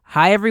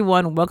Hi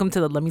everyone, welcome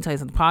to the Let Me Tell You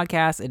Something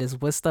podcast. It is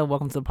Wista.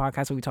 Welcome to the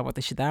podcast where we talk about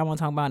the shit that I want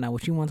to talk about, not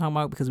what you want to talk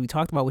about, because we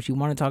talked about what you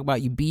want to talk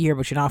about. You be here,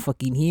 but you're not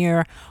fucking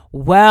here.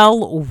 Well.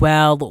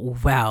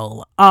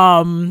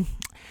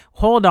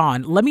 Hold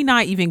on. Let me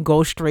not even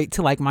go straight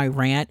to like my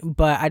rant,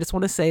 but I just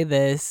want to say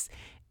this.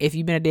 If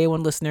you've been a day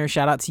one listener,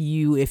 shout out to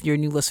you. If you're a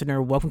new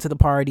listener, welcome to the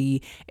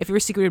party. If you're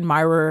a secret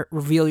admirer,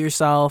 reveal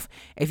yourself.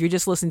 If you're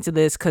just listening to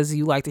this because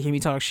you like to hear me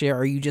talk shit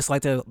or you just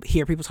like to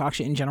hear people talk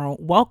shit in general,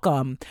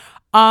 welcome.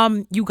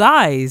 You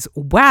guys,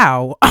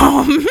 wow.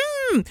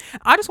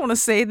 I just want to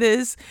say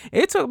this.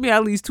 It took me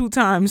at least 2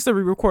 times to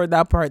re-record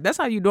that part. That's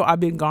how you know I've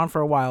been gone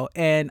for a while.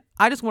 And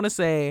I just want to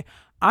say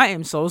I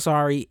am so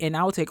sorry, and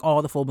I will take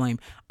all the full blame.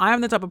 I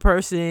am the type of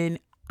person.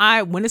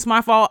 When it's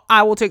my fault,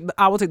 I will take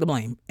the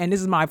blame, and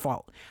this is my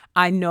fault.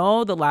 I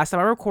know the last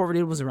time I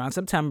recorded was around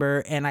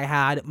September, and I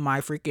had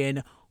my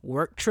freaking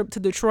work trip to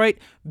Detroit.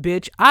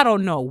 Bitch, I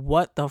don't know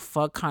what the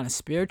fuck kind of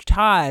spiritual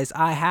ties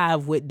I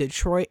have with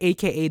Detroit,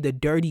 aka the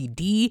Dirty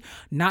D.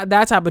 Not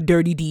that type of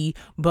Dirty D,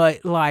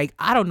 but like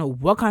I don't know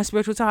what kind of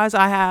spiritual ties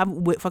I have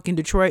with fucking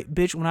Detroit.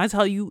 Bitch, when I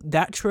tell you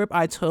that trip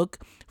I took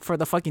for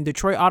the fucking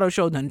Detroit Auto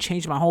Show done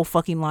changed my whole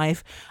fucking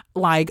life.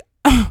 Like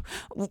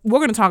we're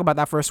gonna talk about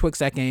that for a quick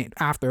second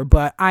after,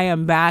 but I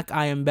am back.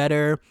 I am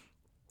better.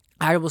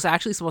 I was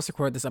actually supposed to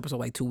record this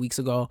episode like 2 weeks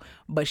ago,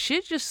 but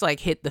shit just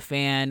like hit the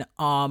fan.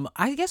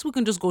 I guess we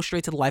can just go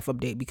straight to the life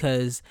update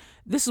because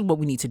this is what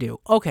we need to do.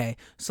 Okay,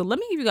 so let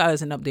me give you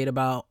guys an update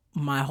about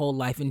my whole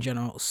life in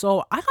general.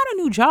 So I got a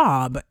new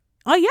job.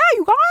 Oh yeah,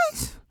 you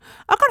guys,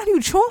 I got a new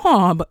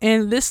job,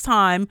 and this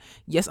time,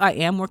 yes, I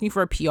am working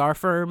for a PR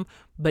firm,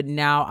 but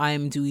now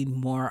I'm doing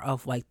more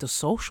of like the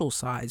social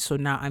side. So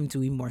now I'm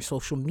doing more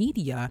social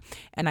media,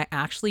 and I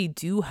actually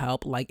do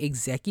help like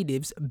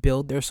executives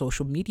build their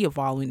social media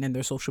following and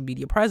their social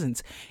media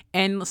presence.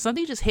 And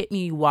something just hit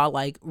me while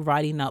like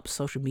writing up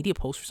social media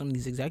posts for some of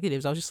these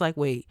executives. I was just like,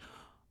 wait,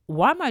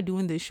 why am I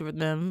doing this shit for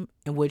them?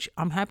 In which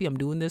I'm happy I'm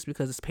doing this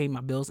because it's paying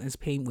my bills and it's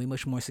paying way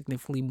much more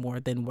significantly more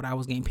than what I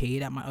was getting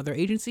paid at my other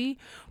agency.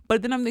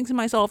 But then I'm thinking to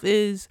myself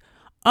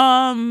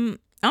I'm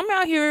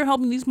out here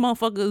helping these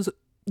motherfuckers.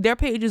 Their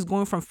page is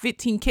going from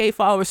 15K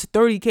followers to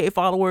 30K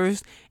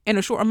followers in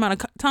a short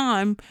amount of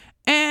time.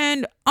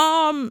 And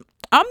I'm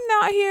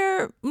not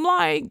here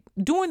like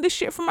doing this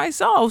shit for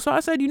myself. So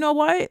I said, you know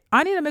what?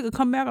 I need to make a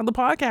comeback on the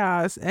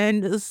podcast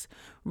and just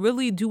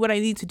really do what I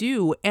need to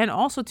do. And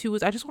also too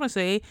is I just want to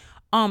say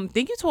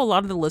thank you to a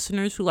lot of the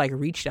listeners who like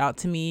reached out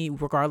to me,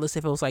 regardless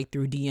if it was like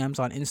through DMs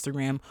on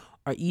Instagram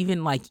or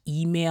even like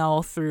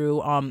email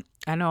through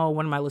I know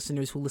one of my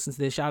listeners who listens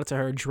to this, shout out to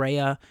her,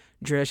 Drea,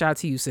 shout out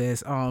to you,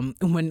 sis.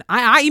 When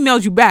I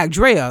emailed you back,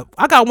 Drea,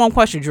 I got one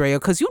question, Drea,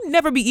 because you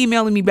never be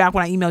emailing me back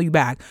when I email you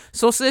back.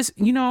 So sis,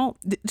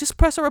 just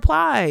press a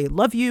reply.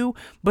 Love you.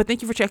 But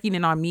thank you for checking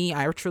in on me.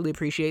 I truly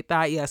appreciate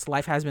that. Yes,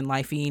 life has been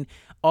lifing.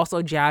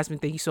 Also, Jasmine,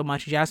 thank you so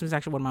much. Jasmine's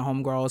actually one of my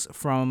homegirls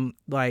from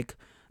like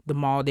the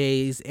mall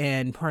days,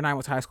 and her and I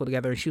went to high school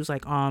together, and she was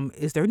like,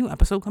 is there a new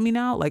episode coming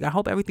out? Like, I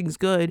hope everything's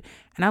good.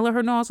 And I let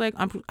her know. I was like,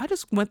 I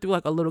just went through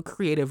like a little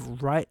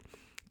creative rut.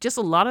 Just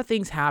a lot of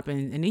things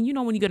happen. And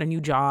then, when you get a new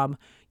job,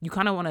 you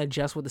kind of want to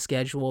adjust with the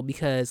schedule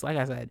because, like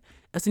I said,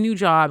 it's a new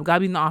job.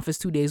 Gotta be in the office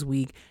 2 days a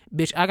week.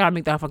 Bitch, I gotta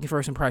make that fucking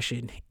first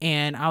impression.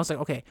 And I was like,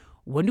 okay,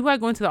 when do I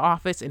go into the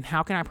office and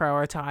how can I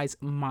prioritize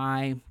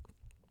my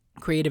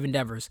creative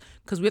endeavors?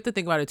 Because we have to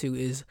think about it too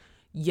is,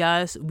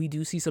 yes, we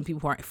do see some people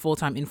who are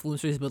full-time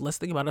influencers, but let's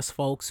think about us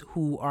folks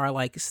who are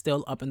like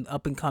still up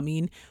and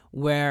coming,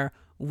 where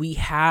we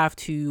have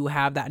to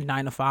have that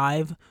 9 to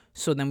 5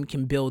 so then we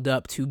can build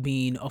up to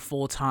being a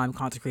full-time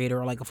content creator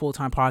or like a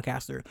full-time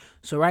podcaster.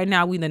 So right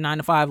now we in the 9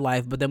 to 5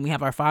 life, but then we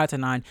have our 5 to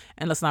 9.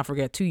 And let's not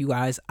forget too, you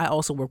guys, I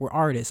also work with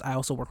artists. I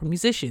also work with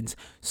musicians.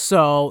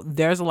 So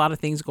there's a lot of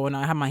things going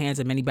on. I have my hands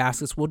in many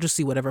baskets. We'll just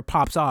see whatever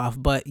pops off.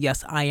 But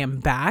yes, I am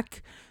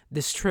back.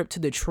 This trip to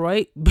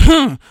Detroit.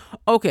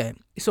 Okay,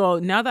 so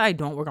now that I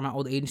don't work at my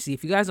old agency,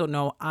 if you guys don't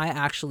know,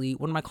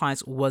 one of my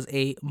clients was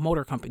a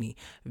motor company,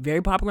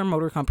 very popular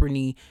motor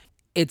company.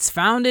 It's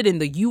founded in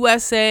the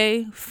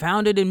USA,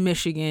 founded in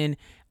Michigan.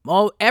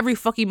 Every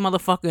fucking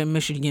motherfucker in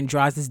Michigan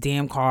drives this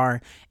damn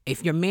car.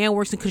 If your man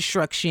works in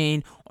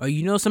construction or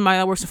somebody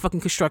that works in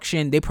fucking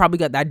construction, they probably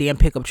got that damn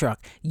pickup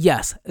truck.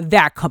 Yes,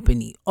 that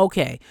company.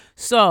 Okay,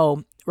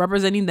 so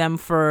representing them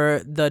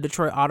for the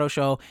Detroit Auto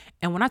Show.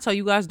 And when I tell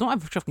you guys, don't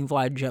ever fucking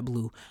fly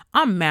JetBlue.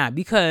 I'm mad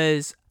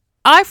because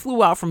I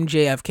flew out from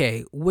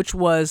JFK, which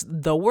was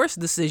the worst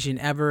decision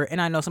ever.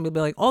 And I know some people be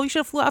like, oh, you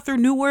should have flew out through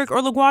Newark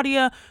or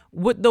LaGuardia.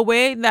 With the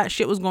way that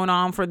shit was going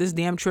on for this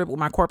damn trip with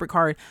my corporate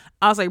card,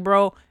 I was like,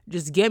 bro,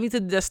 just get me to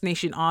the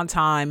destination on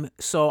time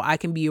so I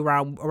can be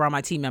around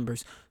my team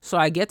members. So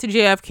I get to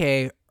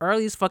JFK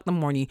early as fuck in the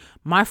morning.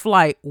 My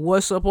flight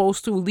was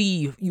supposed to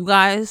leave. You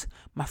guys,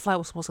 my flight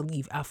was supposed to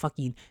leave at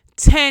fucking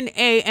 10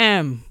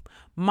 a.m.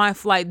 My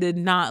flight did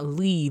not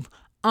leave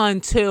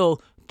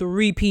until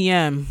 3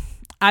 p.m.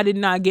 I did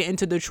not get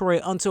into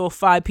Detroit until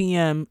 5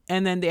 p.m.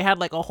 And then they had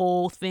like a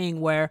whole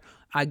thing where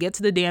I get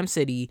to the damn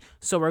city.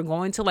 So we're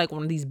going to like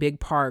one of these big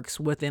parks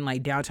within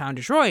like downtown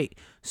Detroit.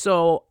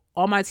 So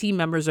all my team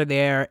members are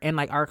there and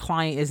like our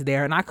client is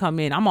there, and I come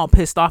in, I'm all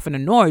pissed off and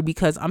annoyed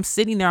because I'm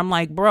sitting there, I'm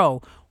like,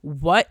 bro,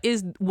 what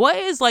is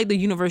like the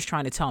universe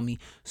trying to tell me?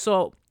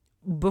 So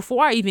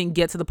before I even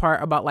get to the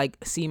part about like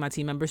seeing my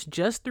team members,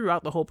 just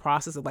throughout the whole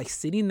process of like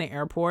sitting in the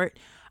airport,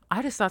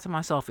 I just thought to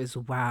myself is,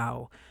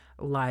 wow,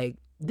 like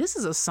this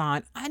is a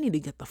sign I need to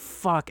get the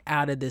fuck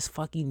out of this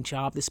fucking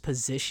job, this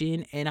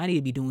position, and I need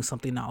to be doing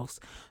something else.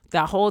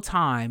 That whole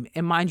time,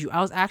 and mind you, I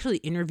was actually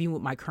interviewing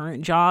with my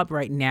current job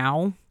right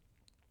now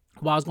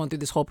while I was going through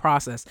this whole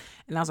process.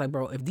 And I was like,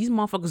 bro, if these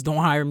motherfuckers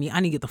don't hire me,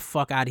 I need to get the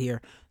fuck out of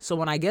here. So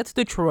when I get to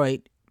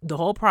Detroit, the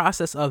whole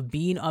process of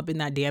being up in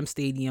that damn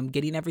stadium,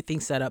 getting everything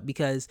set up,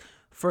 because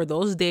for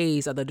those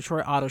days at the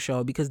Detroit Auto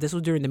Show, because this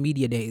was during the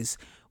media days,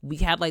 we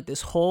had like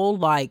this whole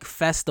like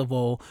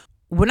festival.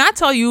 When I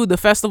tell you the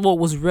festival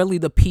was really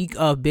the peak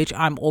of, bitch,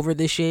 I'm over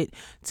this shit,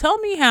 tell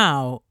me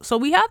how. So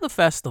we had the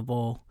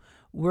festival.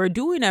 We're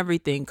doing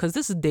everything because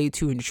this is day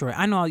 2 in Detroit.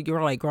 I know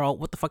you're like, girl,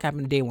 what the fuck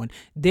happened to day 1?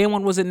 Day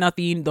 1 wasn't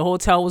nothing. The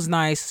hotel was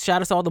nice.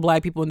 Shout out to all the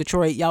black people in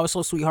Detroit. Y'all were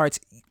so sweethearts.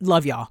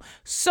 Love y'all.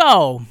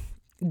 So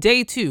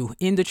day 2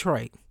 in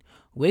Detroit.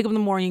 Wake up in the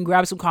morning,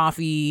 grab some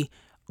coffee,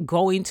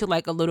 going to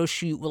like a little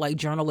shoot with like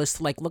journalists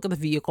to like look at the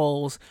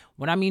vehicles.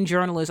 When I mean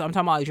journalists, I'm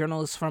talking about like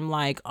journalists from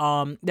like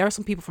there are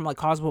some people from like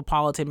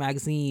Cosmopolitan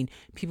magazine,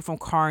 people from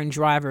Car and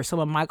Driver, some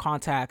of my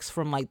contacts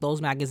from like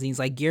those magazines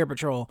like Gear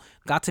Patrol,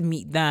 got to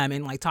meet them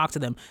and like talk to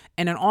them.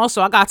 And then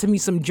also I got to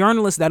meet some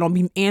journalists that don't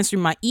be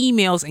answering my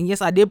emails, and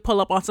yes, I did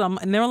pull up on some,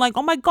 and they were like,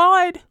 oh my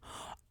god,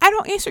 I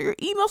don't answer your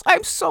emails.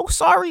 I'm so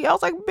sorry. I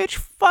was like, bitch,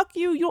 fuck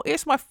you. You don't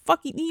answer my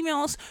fucking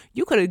emails.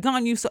 You could have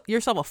gone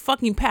yourself a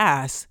fucking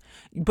pass,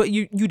 but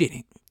you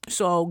didn't.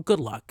 So good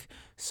luck.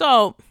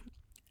 So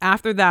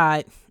after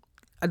that,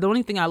 the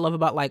only thing I love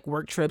about like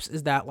work trips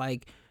is that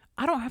like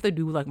I don't have to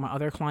do like my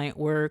other client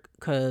work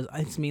because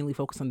it's mainly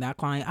focused on that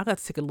client. I got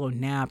to take a little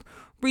nap,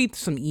 read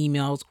some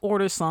emails,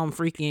 order some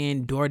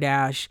freaking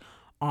DoorDash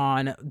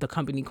on the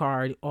company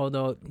card.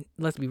 Although,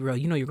 let's be real,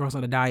 you know your girl's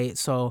on a diet,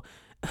 so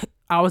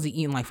I was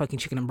eating like fucking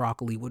chicken and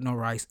broccoli with no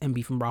rice, and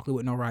beef and broccoli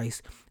with no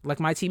rice.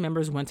 Like my team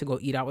members went to go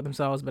eat out with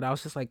themselves, but I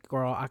was just like,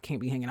 girl, I can't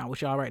be hanging out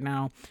with y'all right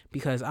now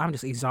because I'm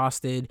just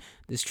exhausted.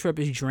 This trip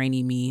is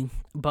draining me.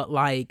 But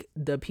like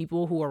the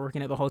people who are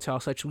working at the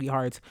hotel, such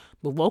sweethearts.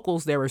 The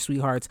locals there were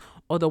sweethearts.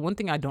 Although one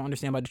thing I don't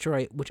understand about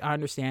Detroit, which I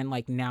understand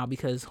like now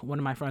because one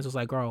of my friends was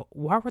like, girl,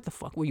 why the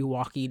fuck were you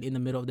walking in the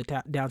middle of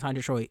the downtown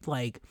Detroit?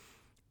 Like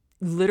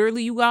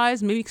literally, you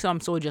guys, maybe because I'm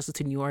so adjusted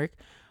to New York.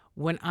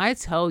 When I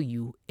tell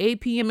you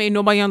 8 p.m. ain't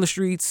nobody on the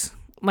streets,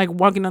 like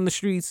walking on the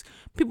streets,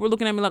 people are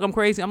looking at me like I'm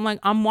crazy. I'm like,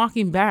 I'm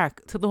walking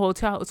back to the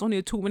hotel. It's only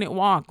a 2-minute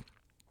walk.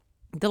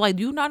 They're like,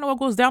 do you not know what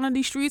goes down in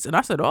these streets? And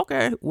I said,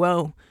 okay,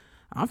 well,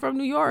 I'm from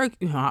New York.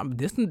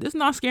 This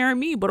not scaring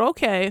me, but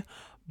okay.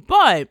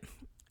 But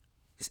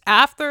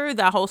after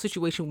that whole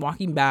situation,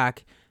 walking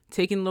back,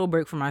 taking a little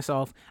break for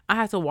myself, I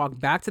had to walk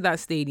back to that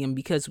stadium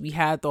because we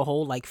had the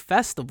whole like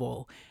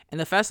festival. And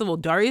the festival,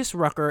 Darius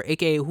Rucker,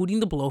 aka Hooting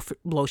the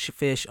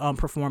Blowfish,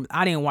 performed.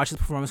 I didn't watch this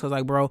performance because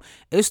like, bro,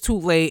 it's too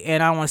late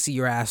and I don't want to see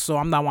your ass, so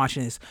I'm not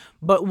watching this.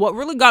 But what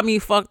really got me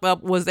fucked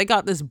up was they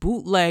got this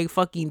bootleg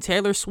fucking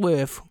Taylor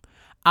Swift.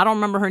 I don't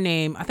remember her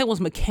name. I think it was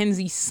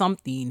Mackenzie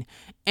something.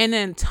 And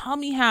then tell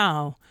me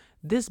how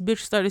this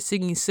bitch started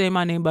singing "Say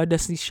My Name" by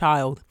Destiny's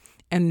Child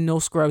and "No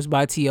Scrubs"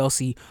 by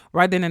TLC.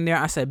 Right then and there,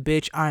 I said,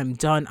 bitch, I am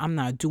done. I'm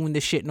not doing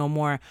this shit no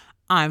more.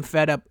 I'm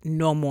fed up.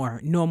 No more.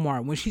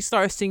 When she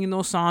started singing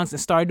those songs and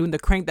started doing the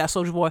Crank That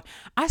Soulja Boy,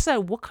 I said,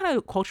 what kind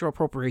of cultural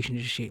appropriation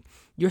is this shit?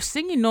 You're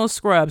singing No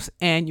Scrubs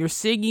and you're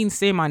singing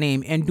 "Say My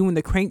Name" and doing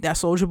the Crank That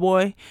Soulja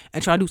Boy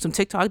and trying to do some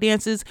TikTok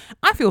dances.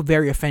 I feel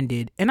very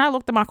offended. And I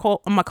looked at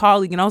my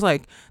colleague and I was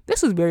like,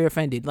 this is very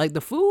offended. Like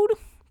the food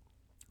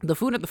at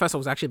the festival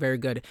was actually very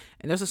good.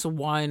 And there's this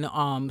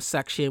one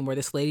section where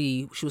this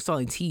lady, she was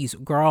selling teas.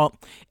 Girl,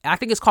 I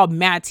think it's called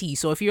Mad Tea.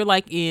 So if you're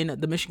like in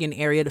the Michigan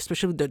area,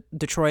 especially the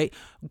Detroit,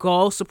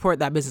 go support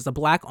that business. A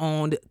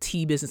black-owned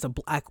tea business, a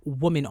black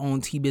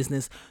woman-owned tea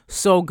business.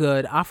 So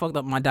good. I fucked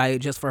up my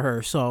diet just for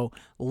her. So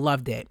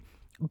loved it.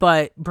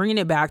 But bringing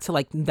it back to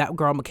like that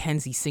girl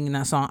Mackenzie singing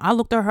that song, I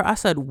looked at her, I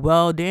said,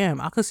 well, damn,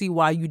 I could see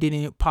why you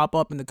didn't pop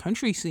up in the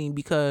country scene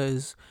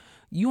because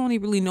you only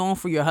really known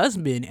for your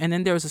husband. And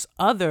then there's this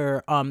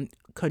other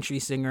country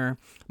singer.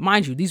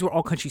 Mind you, these were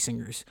all country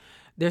singers.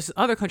 There's this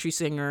other country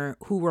singer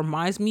who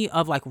reminds me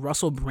of like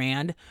Russell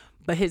Brand,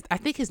 but I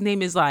think his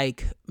name is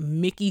like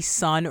Mickey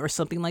Sun or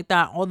something like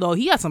that. Although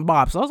he had some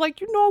bops. So I was like,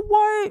 you know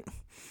what?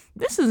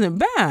 This isn't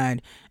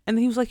bad. And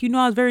then he was like, I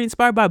was very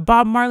inspired by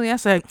Bob Marley. I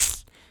said,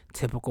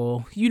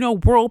 typical,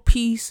 world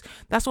peace.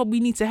 That's what we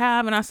need to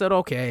have. And I said,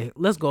 okay,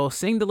 let's go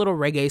sing the little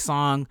reggae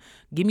song.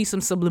 Give me some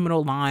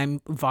Subliminal Lime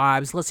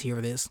vibes. Let's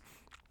hear this.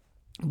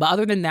 But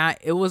other than that,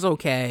 it was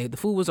okay. The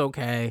food was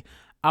okay.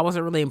 I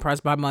wasn't really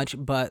impressed by much,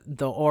 but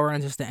the aura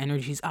and just the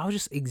energies, I was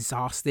just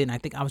exhausted. And I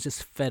think I was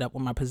just fed up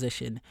with my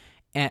position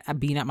and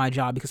being at my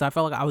job because I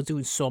felt like I was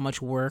doing so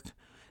much work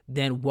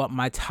than what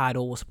my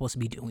title was supposed to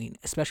be doing,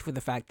 especially for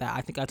the fact that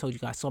I think I told you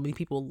guys so many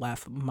people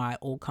left my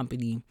old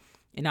company,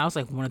 and I was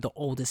like one of the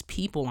oldest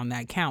people on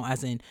that account,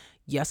 as in,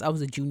 yes, I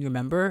was a junior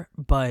member,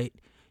 but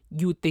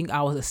you would think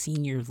I was a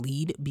senior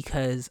lead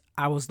because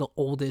I was the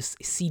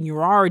oldest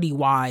seniority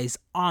wise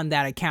on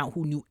that account,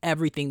 who knew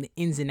everything, the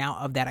ins and out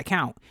of that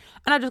account.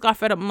 And I just got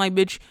fed up. I'm like,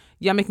 bitch,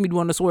 y'all making me do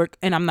all this work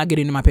and I'm not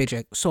getting my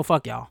paycheck. So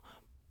fuck y'all.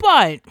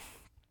 But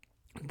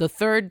the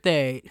third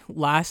day,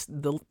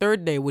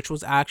 which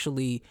was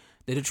actually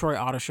the Detroit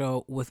Auto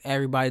Show with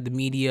everybody, the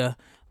media,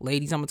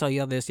 ladies, I'm gonna tell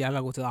y'all this, y'all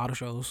gotta go to the auto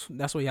shows.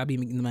 That's where y'all be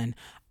meeting the men.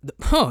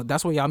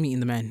 That's where y'all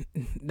meeting the men.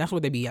 That's where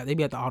they be at. They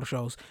be at the auto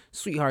shows.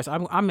 Sweethearts,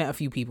 I met a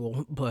few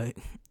people, but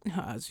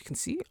as you can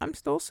see, I'm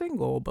still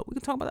single, but we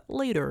can talk about that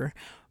later.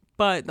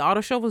 But the auto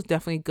show was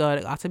definitely good.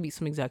 I got to meet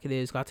some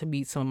executives, got to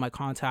meet some of my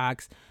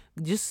contacts.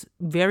 Just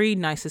very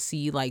nice to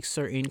see like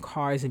certain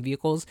cars and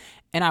vehicles.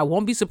 And I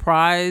won't be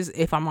surprised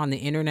if I'm on the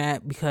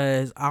internet,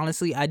 because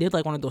honestly, I did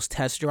like one of those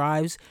test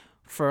drives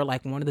for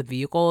like one of the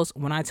vehicles.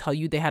 When I tell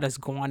you they had us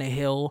go on a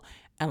hill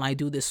and like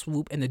do this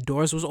swoop and the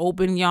doors was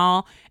open,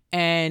 y'all,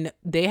 and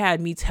they had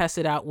me test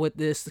it out with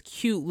this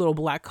cute little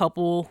black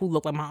couple who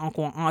looked like my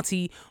uncle and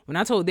auntie. When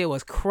I told they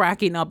was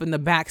cracking up in the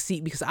back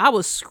seat because I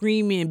was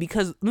screaming,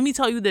 because let me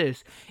tell you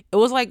this, it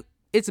was like,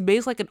 it's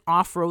based like an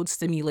off-road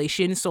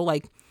simulation. So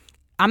like,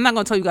 I'm not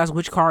going to tell you guys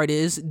which car it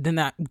is, then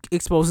that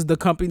exposes the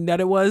company that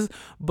it was.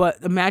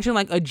 But imagine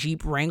like a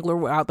Jeep Wrangler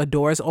without the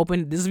doors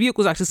open. This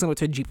vehicle is actually similar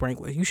to a Jeep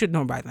Wrangler. You should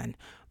know by then.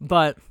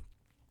 But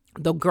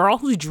the girl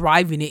who's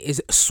driving it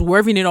is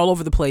swerving it all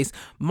over the place.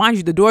 Mind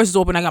you, the doors is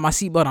open. I got my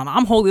seatbelt on.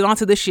 I'm holding on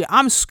to this shit.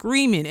 I'm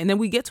screaming. And then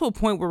we get to a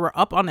point where we're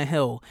up on a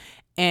hill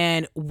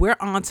and we're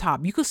on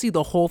top. You can see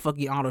the whole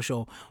fucking auto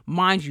show.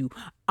 Mind you,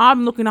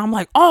 I'm looking, I'm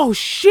like, oh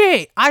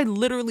shit. I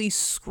literally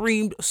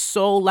screamed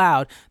so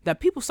loud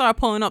that people started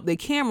pulling up their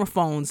camera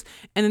phones.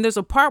 And then there's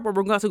a part where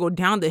we're going to go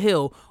down the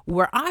hill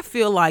where I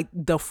feel like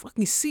the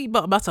fucking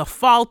seatbelt about to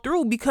fall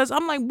through, because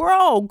I'm like,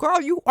 bro,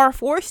 girl, you are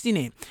forcing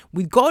it.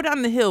 We go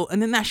down the hill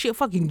and then that shit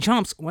fucking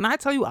jumps. When I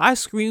tell you I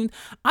screamed,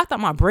 I thought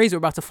my braids were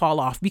about to fall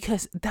off,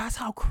 because that's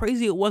how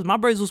crazy it was. My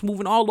braids was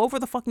moving all over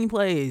the fucking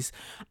place.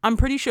 I'm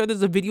pretty sure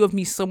there's a video of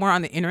me somewhere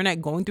on the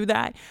internet going through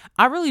that.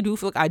 I really do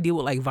feel like I deal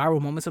with like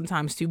viral moments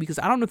sometimes too, because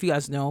I don't know if you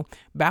guys know,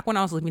 back when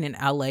I was living in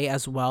LA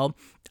as well,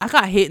 I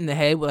got hit in the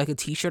head with like a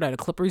t-shirt at a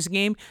Clippers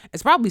game.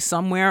 It's probably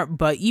somewhere,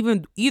 but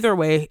either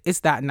way, it's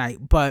that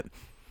night. But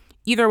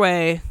either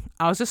way,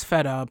 I was just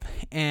fed up.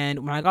 And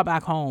when I got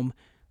back home,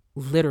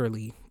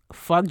 literally,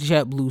 fuck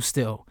JetBlue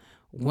still.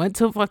 Went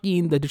to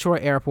fucking the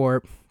Detroit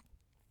airport.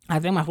 I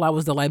think my flight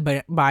was delayed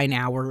by an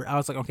hour. I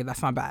was like, okay,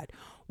 that's not bad.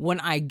 When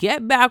I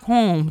get back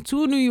home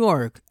to New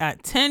York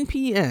at 10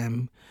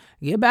 p.m.,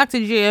 get back to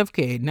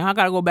JFK. Now I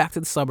gotta go back to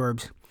the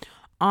suburbs.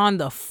 On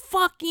the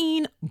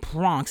fucking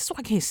Bronx. So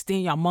I can't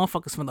stand y'all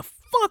motherfuckers from the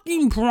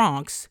fucking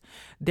Bronx.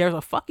 There's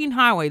a fucking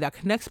highway that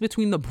connects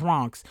between the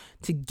Bronx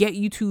to get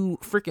you to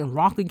freaking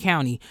Rockland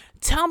County.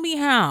 Tell me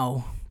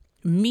how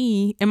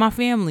me and my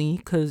family,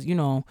 because, you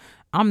know,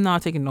 I'm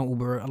not taking no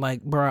Uber.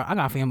 Like, bruh, I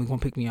got family gonna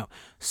pick me up.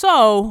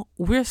 So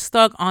we're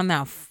stuck on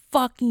that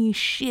fucking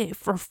shit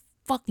for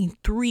fucking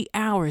 3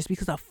 hours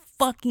because a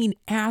fucking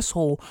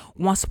asshole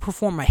wants to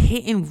perform a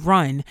hit and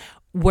run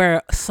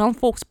where some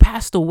folks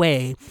passed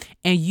away,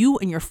 and you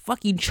and your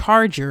fucking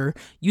Charger,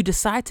 you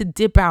decide to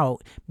dip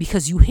out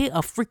because you hit a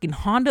freaking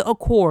Honda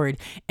Accord,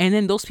 and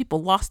then those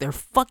people lost their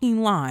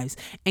fucking lives.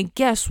 And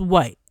guess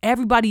what?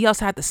 Everybody else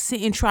had to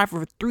sit in traffic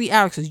for 3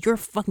 hours because your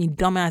fucking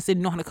dumbass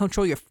didn't know how to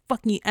control your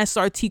fucking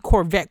SRT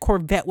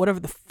Corvette, whatever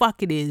the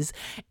fuck it is.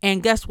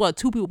 And guess what?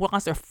 2 people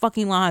lost their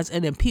fucking lives,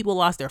 and then people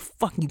lost their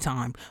fucking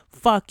time.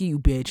 Fuck you,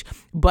 bitch.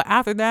 But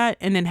after that,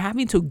 and then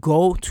having to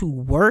go to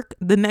work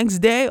the next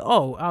day,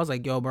 oh, I was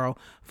like, yo, bro,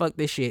 fuck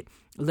this shit.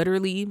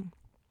 Literally,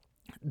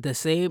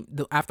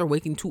 after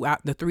waking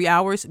the 3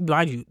 hours,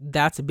 mind you,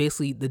 that's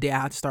basically the day I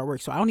had to start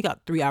work. So I only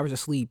got 3 hours of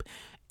sleep,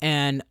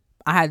 and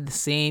I had the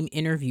same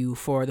interview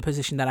for the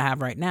position that I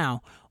have right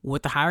now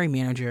with the hiring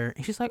manager.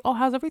 And she's like, oh,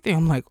 how's everything?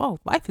 I'm like, oh,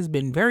 life has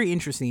been very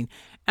interesting.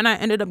 And I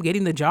ended up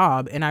getting the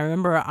job. And I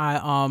remember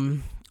I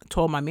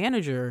told my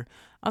manager,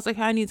 I was like,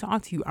 hey, I need to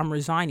talk to you. I'm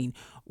resigning.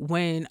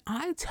 When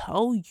I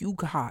tell you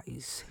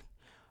guys,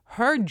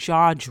 her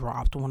jaw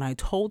dropped when I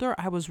told her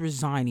I was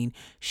resigning.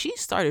 She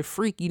started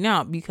freaking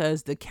out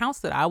because the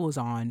accounts that I was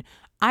on,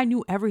 I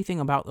knew everything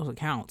about those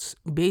accounts.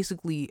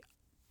 Basically,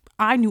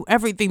 I knew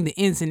everything, the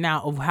ins and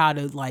out of how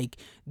to like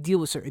deal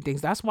with certain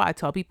things. That's why I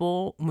tell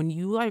people, when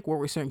you like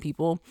work with certain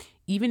people,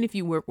 even if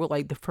you work with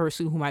like the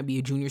person who might be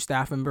a junior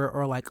staff member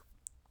or like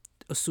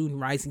a soon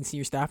rising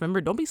senior staff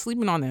member, don't be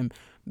sleeping on them,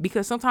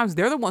 because sometimes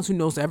they're the ones who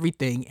knows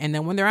everything. And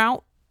then when they're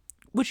out,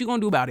 what you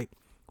gonna do about it?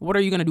 What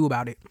are you gonna do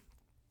about it?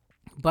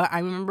 But I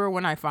remember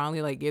when I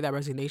finally like gave that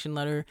resignation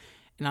letter,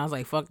 and I was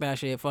like, fuck that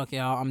shit, fuck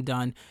y'all, I'm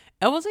done.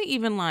 It wasn't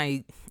even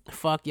like,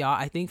 fuck y'all.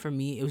 I think for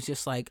me, it was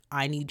just like,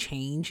 I need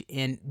change,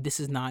 and this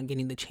is not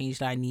getting the change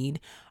that I need.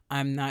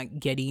 I'm not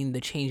getting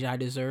the change I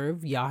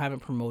deserve. Y'all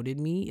haven't promoted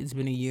me. It's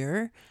been a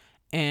year.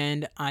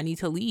 and I need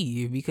to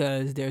leave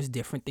because there's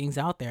different things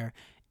out there.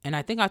 And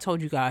I think I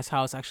told you guys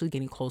how it's actually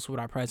getting closer with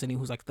our president,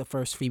 who's like the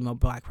first female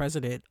black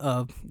president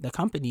of the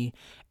company.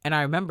 And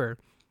I remember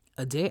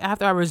a day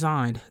after I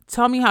resigned,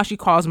 tell me how she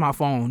calls my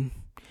phone.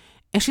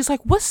 And she's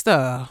like, what's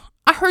the?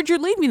 I heard you're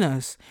leaving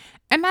us.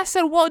 And I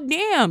said, well,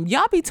 damn,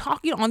 y'all be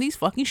talking on these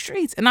fucking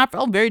streets. And I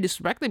felt very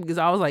disrespected because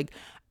I was like,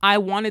 I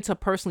wanted to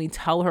personally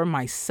tell her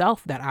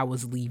myself that I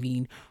was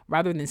leaving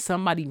rather than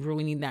somebody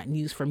ruining that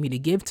news for me to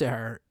give to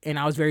her. And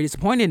I was very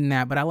disappointed in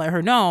that. But I let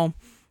her know,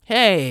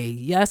 hey,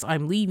 yes,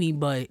 I'm leaving,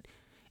 but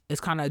it's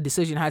kind of a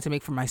decision I had to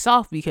make for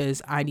myself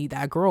because I need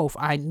that growth.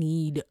 I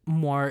need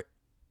more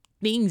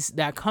things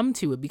that come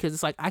to it because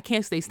it's like I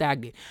can't stay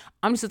stagnant.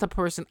 I'm just a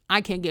person,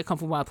 I can't get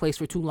comfortable in a place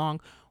for too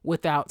long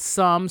without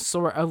some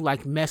sort of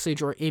like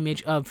message or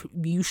image of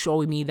you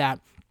showing me that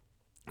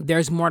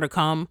there's more to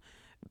come.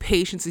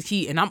 Patience is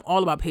key, and I'm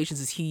all about patience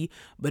is key,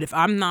 but if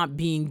I'm not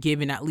being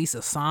given at least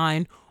a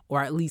sign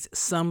or at least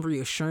some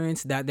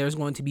reassurance that there's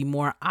going to be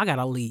more, I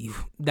gotta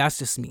leave. That's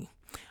just me.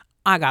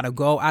 I gotta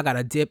go. I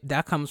gotta dip.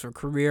 That comes for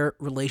career,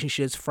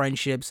 relationships,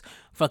 friendships,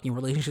 fucking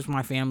relationships with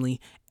my family,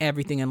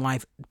 everything in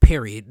life,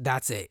 period.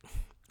 That's it.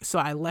 So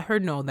I let her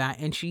know that,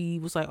 and she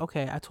was like,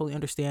 okay, I totally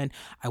understand.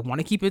 I want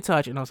to keep in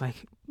touch. And I was like,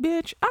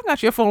 bitch, I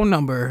got your phone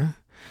number.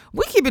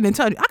 We keep it in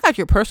touch. I got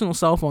your personal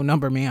cell phone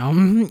number,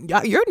 ma'am.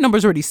 Your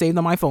number's already saved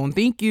on my phone.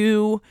 Thank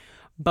you.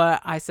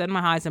 But I said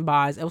my highs and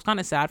buys. It was kind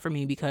of sad for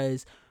me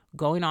because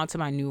going on to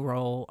my new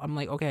role, I'm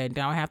like, okay,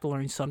 now I have to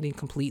learn something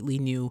completely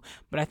new.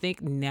 But I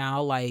think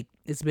now, like,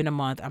 it's been a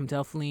month. I'm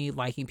definitely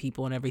liking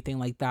people and everything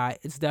like that.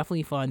 It's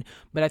definitely fun.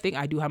 But I think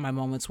I do have my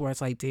moments where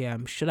it's like,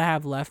 damn, should I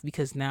have left?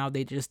 Because now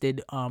they just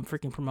did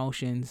freaking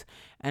promotions.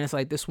 And it's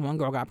like this one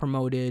girl got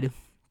promoted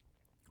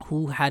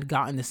who had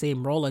gotten the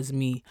same role as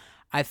me,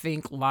 I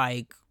think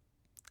like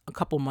a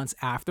couple months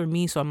after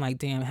me. So I'm like,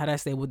 damn, had I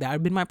stayed, would that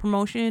have been my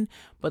promotion?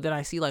 But then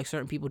I see like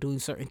certain people doing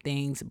certain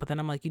things. But then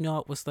I'm like, you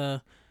know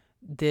what,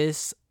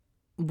 this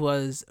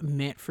was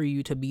meant for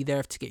you to be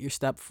there to get your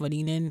step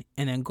footing in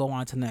and then go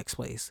on to the next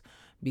place,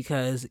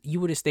 because you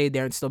would have stayed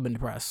there and still been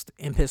depressed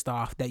and pissed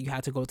off that you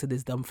had to go to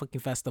this dumb fucking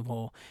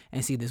festival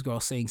and see this girl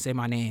sing Say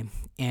My Name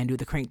and do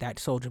the Crank That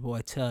Soldier Boy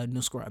to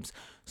New Scrubs.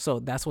 So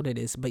that's what it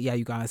is. But yeah,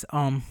 you guys,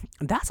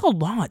 that's a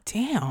lot.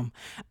 Damn,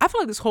 I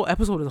feel like this whole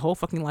episode is a whole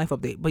fucking life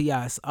update. But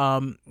yes,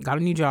 got a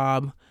new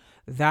job,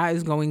 that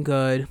is going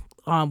good.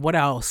 What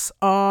else?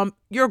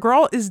 Your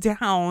girl is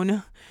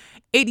down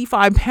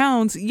 85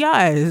 pounds.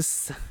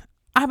 Yes,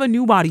 I have a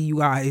new body, you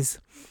guys.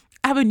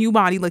 I have a new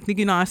body. Like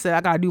Nicki Minaj said,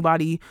 I got a new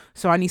body,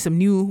 so I need some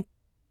new,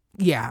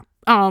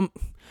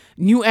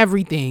 new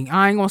everything.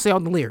 I ain't gonna say all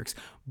the lyrics,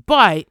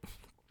 but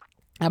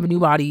I have a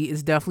new body.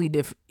 It's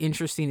definitely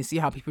interesting to see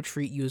how people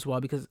treat you as well,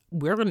 because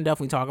we're gonna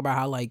definitely talk about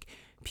how like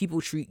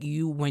people treat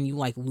you when you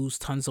like lose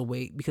tons of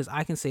weight. Because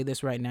I can say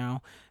this right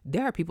now,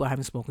 there are people I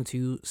haven't spoken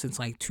to since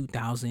like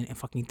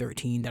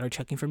 2013 that are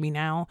checking for me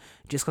now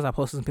just because I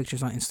posted some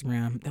pictures on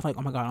Instagram. They're like,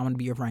 oh my god, I'm gonna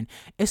be your friend.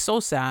 It's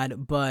so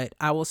sad, but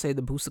I will say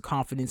the boost of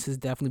confidence has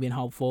definitely been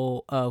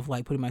helpful, of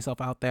like putting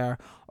myself out there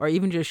or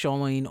even just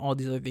showing all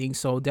these other things.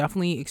 So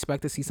definitely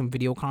expect to see some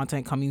video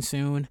content coming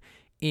soon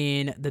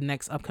in the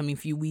next upcoming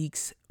few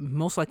weeks,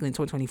 most likely in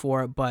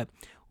 2024, but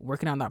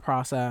working on that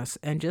process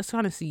and just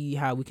trying to see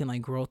how we can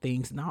like grow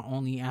things, not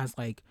only as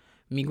like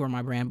me growing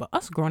my brand, but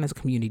us growing as a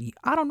community.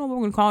 I don't know what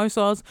we're gonna call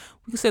ourselves.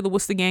 We can say the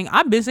Worcester Gang.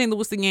 I've been saying the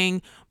Worcester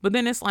Gang, but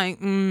then it's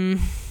like,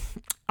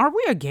 are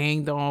we a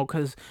gang though?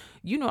 Because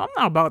I'm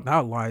not about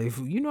that life,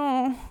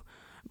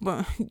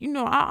 But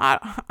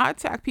I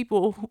attack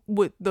people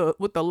with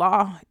the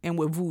law and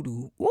with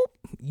voodoo. Whoop,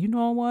 you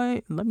know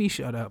what? Let me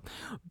shut up.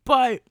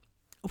 But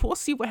we'll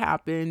see what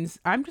happens.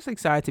 I'm just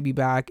excited to be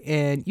back.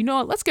 And you know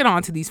what? Let's get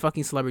on to these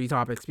fucking celebrity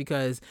topics,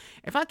 because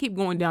if I keep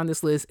going down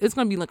this list, it's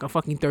going to be like a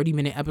fucking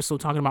 30-minute episode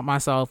talking about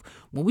myself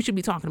when we should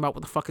be talking about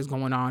what the fuck is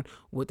going on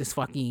with this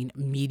fucking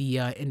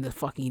media and the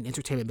fucking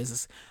entertainment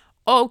business.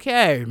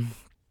 Okay.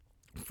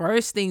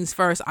 First things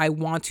first, I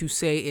want to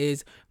say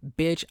is,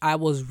 bitch, I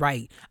was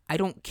right. I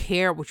don't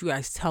care what you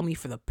guys tell me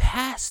for the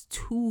past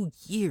 2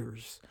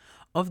 years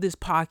of this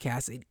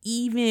podcast, and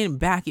even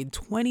back in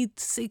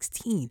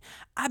 2016,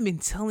 I've been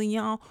telling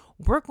y'all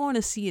we're going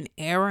to see an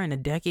era and a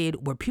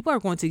decade where people are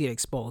going to get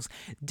exposed.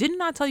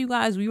 Didn't I tell you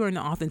guys we were in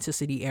the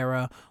authenticity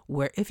era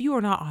where if you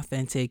are not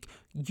authentic,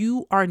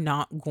 you are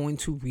not going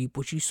to reap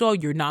what you sow.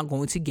 You're not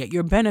going to get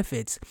your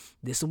benefits.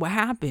 This is what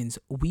happens.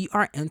 We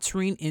are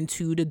entering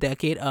into the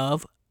decade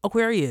of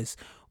Aquarius.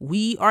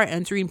 We are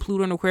entering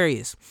Pluto and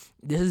Aquarius.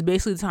 This is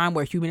basically the time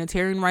where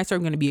humanitarian rights are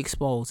going to be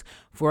exposed.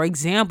 For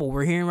example,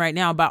 we're hearing right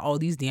now about all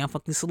these damn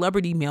fucking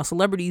male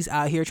celebrities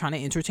out here trying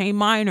to entertain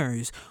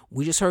minors.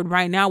 We just heard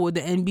right now with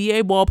the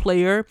NBA ball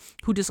player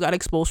who just got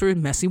exposed for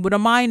messing with a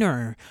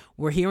minor.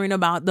 We're hearing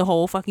about the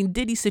whole fucking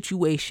Diddy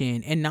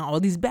situation, and now all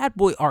these bad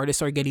boy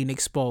artists are getting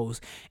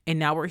exposed. And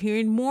now we're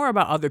hearing more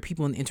about other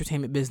people in the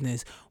entertainment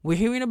business. We're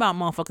hearing about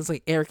motherfuckers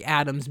like Eric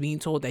Adams being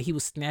told that he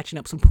was snatching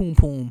up some poom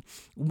poom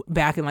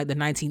back in like the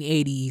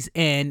 1980s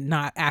and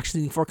not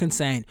actually for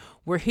consent.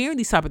 We're hearing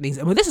these type of things.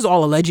 I mean, this is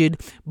all alleged,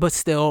 but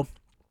still,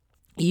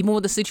 even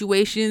with the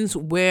situations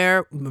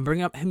where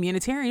bring up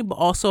humanitarian, but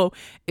also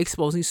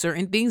exposing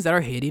certain things that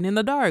are hidden in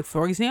the dark.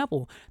 For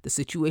example, the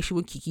situation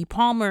with Keke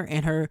Palmer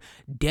and her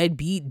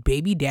deadbeat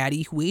baby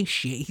daddy who ain't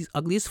shit. He's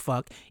ugly as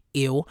fuck,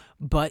 ill,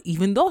 but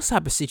even those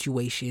type of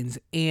situations.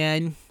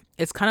 And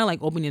it's kind of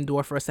like opening the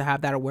door for us to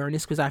have that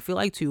awareness, because I feel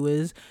like too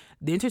is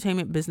the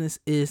entertainment business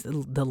is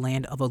the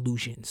land of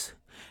illusions.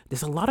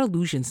 There's a lot of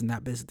illusions in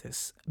that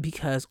business,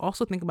 because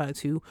also think about it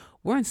too,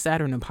 we're in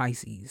Saturn and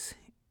Pisces.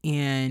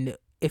 And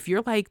if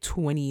you're like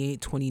 28,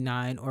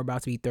 29, or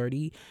about to be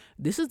 30,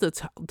 this is the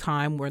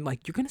time where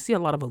like you're going to see a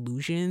lot of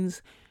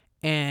illusions,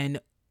 and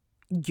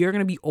you're going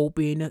to be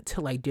open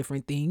to like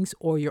different things,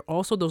 or you're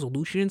also, those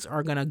illusions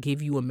are going to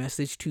give you a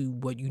message to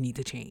what you need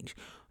to change.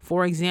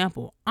 For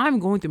example, I'm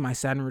going through my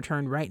Saturn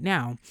return right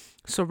now.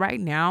 So right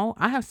now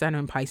I have Saturn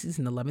and Pisces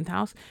in the 11th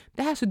house.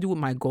 That has to do with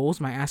my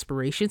goals, my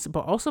aspirations,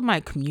 but also my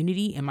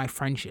community and my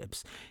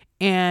friendships.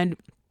 And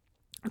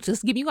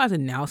just to give you guys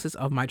an analysis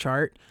of my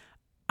chart,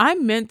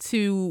 I'm meant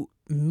to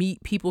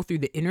meet people through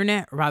the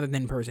internet rather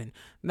than in person.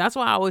 That's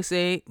why I always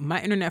say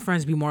my internet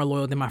friends be more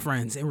loyal than my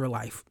friends in real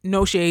life.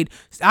 No shade.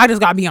 I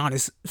just gotta be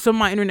honest. Some of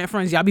my internet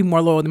friends, y'all be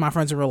more loyal than my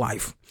friends in real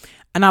life.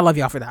 And I love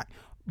y'all for that.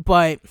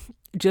 But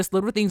just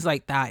little things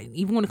like that. And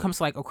even when it comes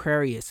to like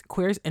Aquarius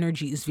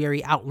energy is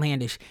very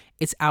outlandish.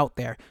 It's out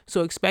there.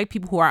 So expect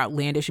people who are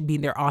outlandish being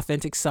their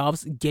authentic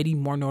selves,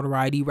 getting more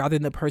notoriety rather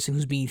than the person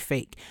who's being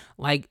fake.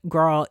 Like,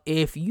 girl,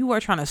 if you are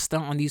trying to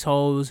stunt on these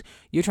hoes,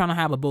 you're trying to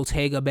have a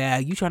Bottega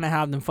bag, you're trying to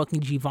have them fucking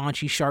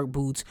Givenchy shark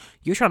boots,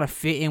 you're trying to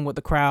fit in with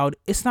the crowd,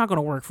 it's not going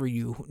to work for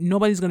you.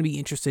 Nobody's going to be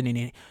interested in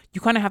it.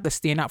 You kind of have to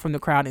stand out from the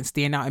crowd and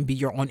stand out and be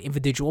your own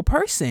individual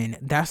person.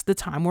 That's the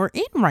time we're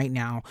in right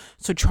now.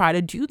 So try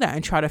to do that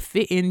and try to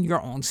fit in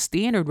your own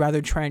standard rather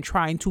than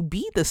trying to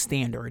be the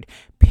standard,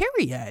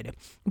 period.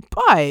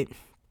 But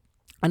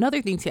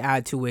another thing to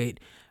add to it,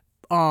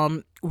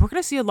 we're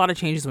gonna see a lot of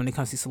changes when it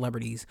comes to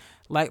celebrities.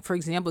 Like, for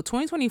example,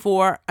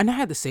 2024, and I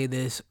had to say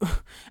this,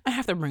 I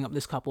have to bring up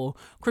this couple,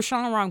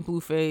 Krishan Rock,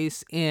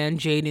 Blueface, and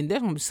Jaden.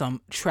 There's gonna be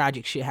some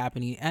tragic shit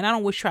happening, and I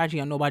don't wish tragedy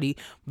on nobody,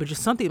 but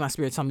just something in my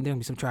spirit tells me there's gonna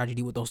be some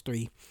tragedy with those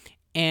three.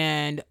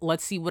 And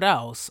let's see what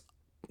else.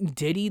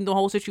 Diddy, the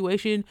whole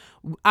situation,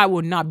 I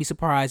will not be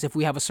surprised if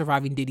we have a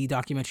surviving Diddy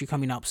documentary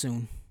coming up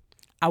soon.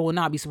 I will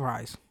not be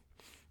surprised.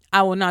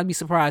 I will not be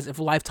surprised if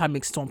Lifetime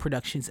makes Stone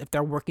Productions, if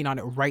they're working on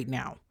it right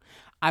now.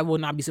 I will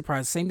not be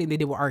surprised. Same thing they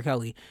did with R.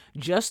 Kelly.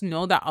 Just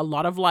know that a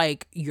lot of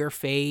like your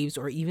faves,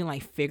 or even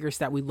like figures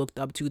that we looked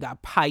up to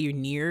that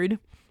pioneered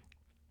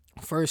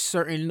for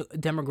certain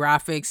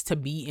demographics to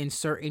be in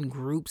certain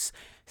groups,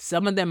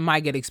 some of them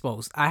might get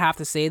exposed. I have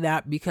to say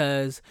that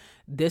because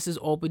this is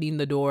opening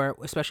the door,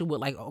 especially with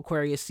like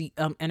Aquarius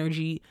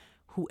energy.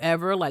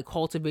 Whoever like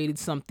cultivated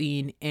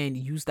something and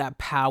used that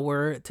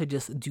power to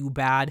just do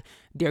bad,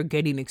 they're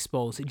getting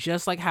exposed.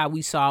 Just like how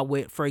we saw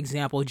with, for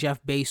example,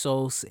 Jeff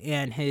Bezos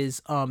and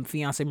his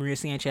fiance Maria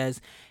Sanchez,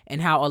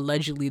 and how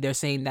allegedly they're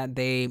saying that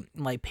they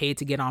like paid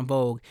to get on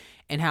Vogue,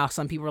 and how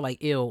some people are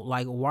like, ew,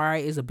 like why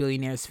is a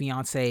billionaire's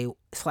fiance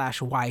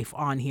 / wife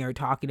on here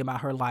talking about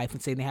her life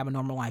and saying they have a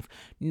normal life?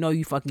 No,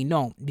 you fucking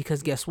don't,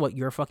 because guess what?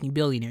 You're a fucking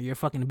billionaire. You're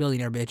fucking a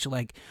billionaire, bitch.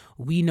 Like,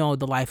 we know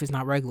the life is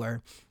not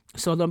regular.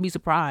 So don't be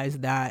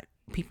surprised that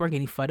people are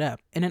getting fed up.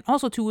 And then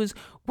also too is,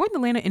 we're in the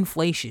land of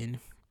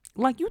inflation.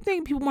 Like, you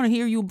think people want to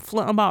hear you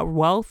flunt about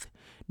wealth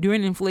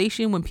during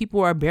inflation when people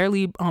are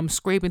barely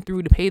scraping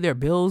through to pay their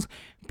bills?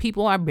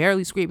 People are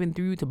barely scraping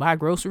through to buy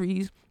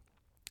groceries.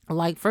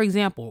 Like, for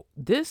example,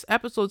 this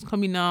episode's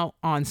coming out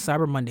on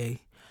Cyber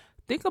Monday.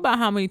 Think about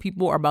how many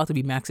people are about to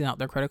be maxing out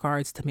their credit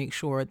cards to make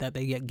sure that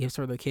they get gifts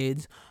for their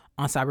kids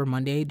on Cyber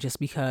Monday, just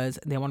because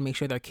they want to make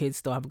sure their kids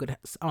still have a good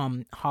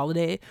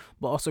holiday,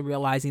 but also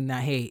realizing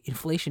that, hey,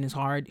 inflation is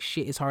hard,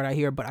 shit is hard out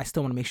here, but I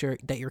still want to make sure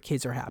that your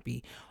kids are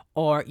happy.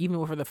 Or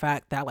even for the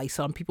fact that like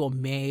some people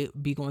may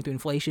be going through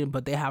inflation,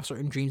 but they have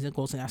certain dreams and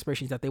goals and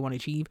aspirations that they want to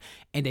achieve,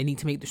 and they need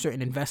to make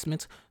certain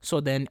investments so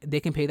then they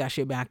can pay that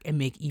shit back and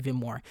make even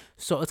more.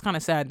 So it's kind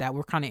of sad that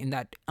we're kind of in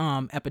that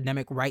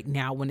epidemic right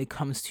now when it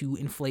comes to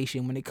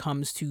inflation, when it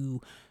comes to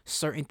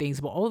certain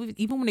things, but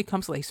even when it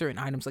comes to like certain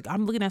items. Like,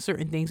 I'm looking at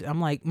certain things and I'm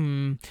like,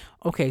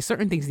 okay,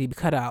 certain things need to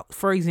be cut out.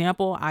 For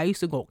example, I used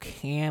to go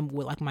cam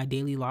with like my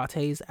daily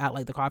lattes at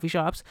like the coffee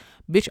shops.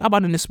 Bitch, I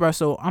bought an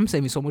espresso. I'm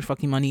saving so much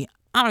fucking money.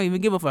 I don't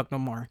even give a fuck no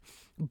more.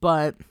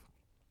 But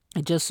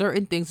just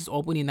certain things is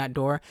opening that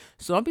door.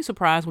 So don't be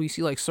surprised when you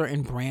see like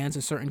certain brands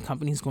and certain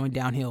companies going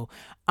downhill.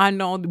 I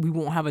know that we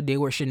won't have a day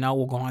where Chanel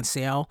will go on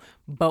sale,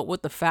 but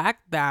with the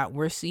fact that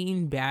we're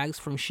seeing bags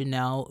from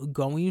Chanel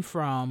going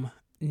from,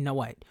 you know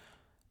what,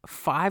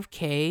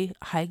 $5K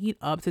hiking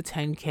up to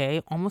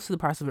 $10K, almost to the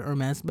price of an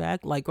Hermes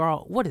bag. Like,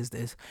 girl, what is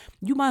this?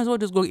 You might as well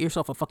just go get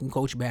yourself a fucking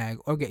Coach bag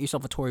or get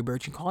yourself a Tory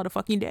Burch and call it a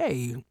fucking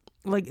day.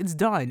 Like, it's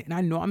done. And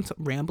I know I'm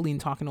rambling,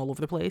 talking all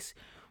over the place,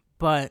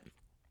 but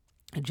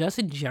just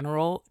in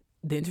general,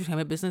 the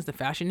entertainment business, the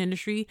fashion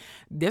industry,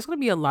 there's going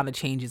to be a lot of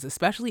changes,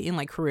 especially in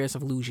like careers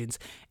of illusions.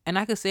 And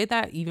I could say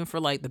that even for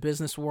like the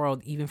business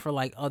world, even for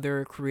like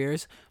other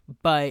careers,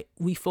 but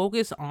we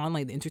focus on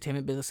like the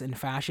entertainment business and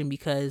fashion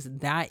because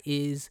that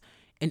is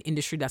an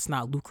industry that's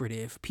not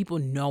lucrative. People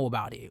know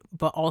about it,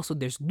 but also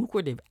there's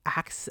lucrative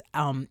access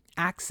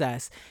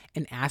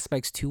and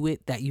aspects to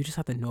it that you just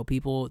have to know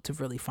people to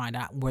really find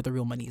out where the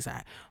real money's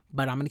at.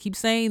 But I'm going to keep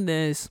saying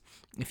this.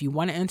 If you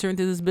want to enter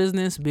into this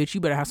business, bitch,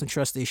 you better have some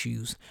trust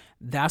issues.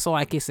 That's all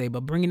I can say.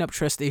 But bringing up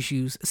trust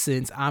issues,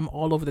 since I'm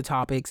all over the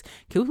topics,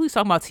 can we please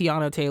talk about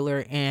Teyana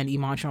Taylor and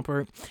Iman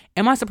Shumpert?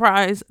 Am I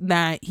surprised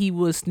that he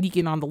was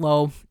sneaking on the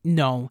low?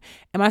 No.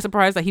 Am I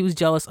surprised that he was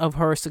jealous of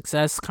her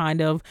success?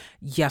 Kind of.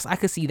 Yes, I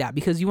could see that,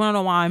 because you want to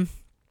know why?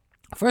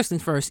 First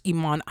things first,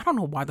 Iman, I don't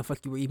know why the fuck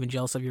you were even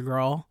jealous of your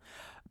girl.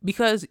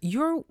 Because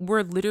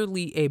we're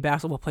literally a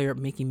basketball player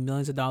making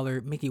millions of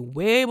dollars, making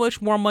way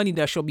much more money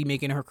that she'll be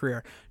making in her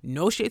career.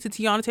 No shade to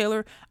Teyana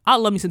Taylor. I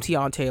love me some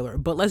Teyana Taylor,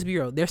 but let's be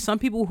real. There's some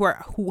people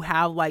who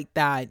have like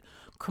that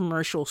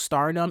commercial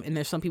stardom, and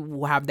there's some people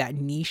who have that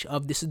niche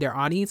of this is their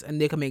audience, and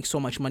they can make so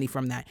much money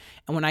from that.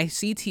 And when I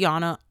see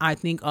Teyana, I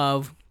think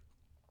of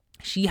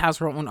she has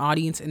her own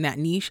audience in that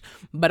niche,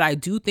 but I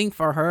do think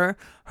for her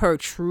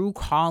true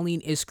calling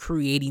is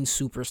creating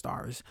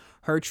superstars.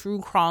 Her true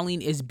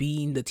calling is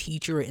being the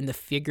teacher and the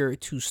figure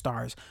to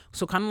stars.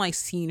 So kind of like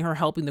seeing her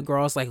helping the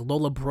girls like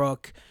Lola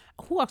Brooke.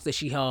 Who else did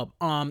she help?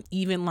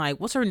 Even like,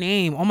 what's her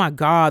name? Oh my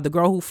God, the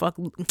girl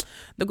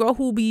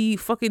who be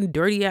fucking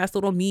dirty ass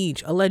little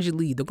Meech,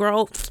 allegedly. The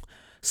girl,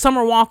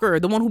 Summer Walker,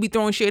 the one who be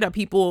throwing shade at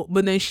people,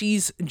 but then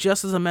she's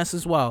just as a mess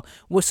as well.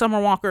 With Summer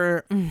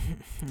Walker, no,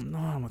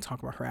 I don't want to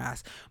talk about her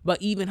ass,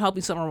 but even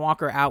helping Summer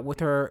Walker out with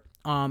her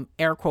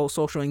air quote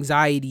social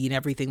anxiety and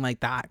everything like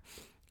that.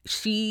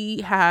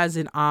 She has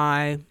an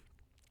eye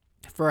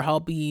for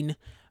helping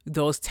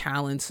those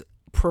talents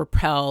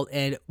propel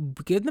and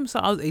give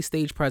themselves a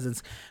stage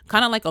presence,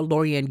 kind of like a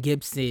Lorianne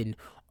Gibson,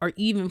 or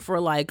even for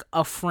like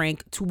a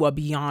Frank to a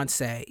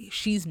Beyonce.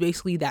 She's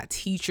basically that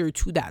teacher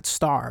to that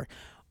star.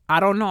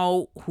 I don't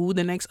know who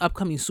the next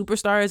upcoming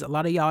superstar is. A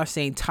lot of y'all are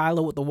saying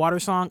Tyler with the water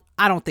song.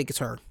 I don't think it's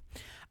her.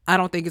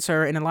 And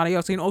a lot of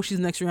y'all saying, oh, she's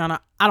next Rihanna.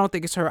 I don't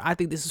think it's her. I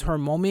think this is her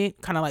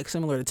moment, kind of like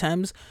similar to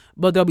Thames,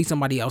 but there'll be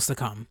somebody else to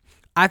come.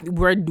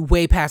 We're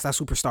way past that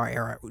superstar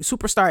era.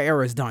 Superstar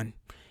era is done.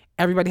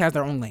 Everybody has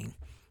their own lane.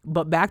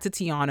 But back to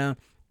Teyana.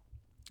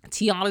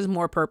 Tiana's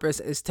more purpose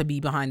is to be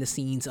behind the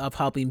scenes of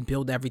helping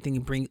build everything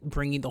and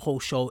bringing the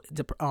whole show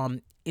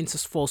into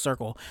full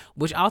circle.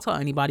 Which I'll tell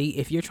anybody,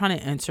 if you're trying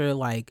to enter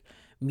like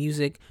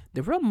music,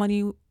 the real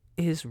money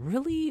is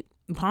really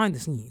behind the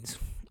scenes.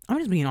 I'm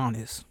just being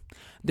honest.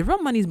 The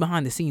real money is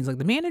behind the scenes. Like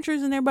the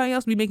managers and everybody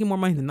else be making more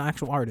money than the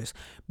actual artists,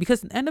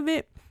 because at the end of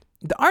it,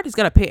 the artists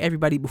got to pay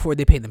everybody before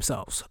they pay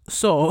themselves.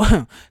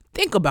 So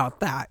think about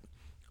that.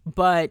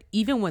 But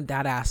even with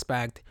that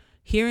aspect,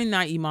 hearing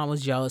that Iman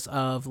was jealous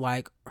of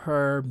like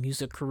her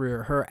music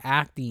career, her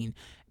acting,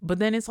 but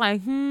then it's like,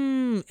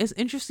 it's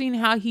interesting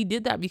how he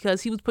did that,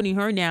 because he was putting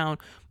her down,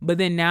 but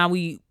then now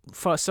we,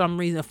 for some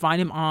reason,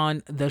 find him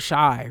on The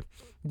Chi.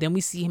 Then we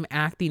see him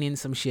acting in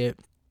some shit.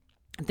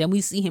 Then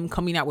we see him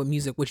coming out with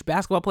music, which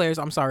basketball players,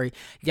 I'm sorry,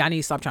 y'all need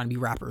to stop trying to be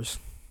rappers.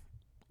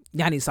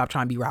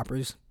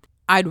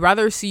 I'd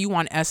rather see you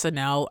on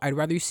SNL. I'd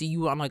rather see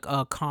you on like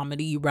a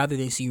comedy rather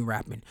than see you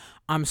rapping.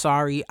 I'm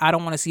sorry. I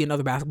don't want to see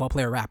another basketball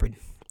player rapping.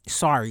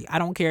 Sorry. I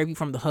don't care if you're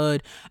from the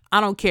hood.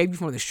 I don't care if you're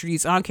from the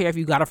streets. I don't care if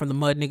you got it from the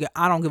mud, nigga.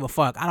 I don't give a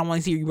fuck. I don't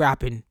want to see you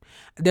rapping.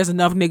 There's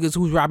enough niggas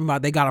who's rapping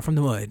about they got it from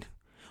the mud.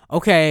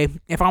 Okay?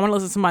 If I want to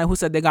listen to somebody who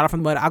said they got it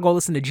from the mud, I go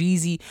listen to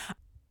Jeezy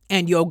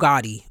and Yo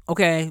Gotti.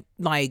 Okay?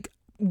 Like,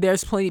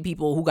 there's plenty of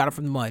people who got it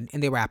from the mud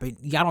and they rapping.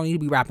 Y'all don't need to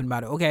be rapping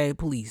about it. Okay?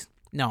 Please.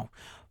 No.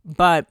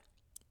 But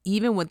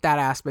even with that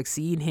aspect,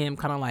 seeing him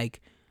kind of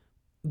like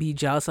be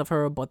jealous of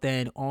her, but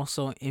then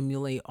also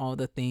emulate all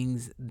the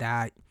things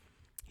that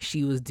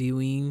she was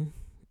doing,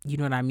 you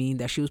know what I mean?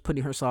 That she was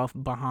putting herself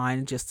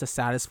behind just to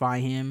satisfy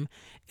him.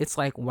 It's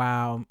like,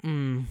 wow,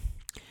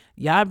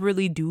 y'all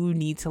really do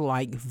need to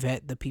like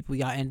vet the people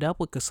y'all end up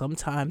with, because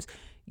sometimes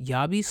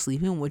y'all be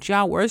sleeping with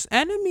y'all worst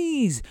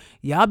enemies.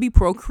 Y'all be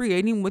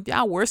procreating with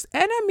y'all worst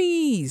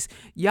enemies.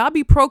 Y'all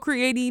be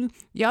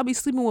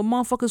sleeping with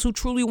motherfuckers who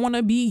truly want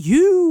to be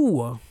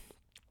you.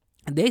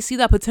 They see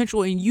that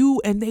potential in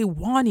you and they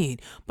want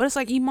it. But it's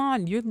like,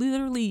 Iman, you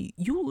literally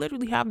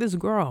have this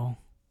girl.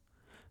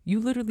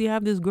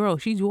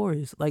 She's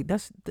yours. Like,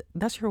 that's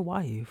your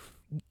wife.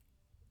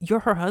 You're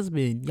her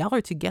husband. Y'all are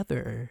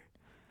together.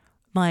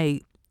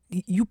 Like,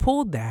 you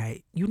pulled that.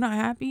 You're not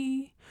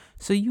happy?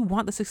 So you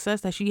want the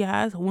success that she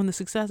has, when the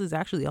success is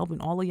actually helping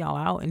all of y'all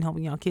out and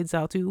helping y'all kids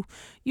out too.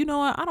 You know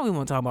what? I don't even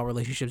want to talk about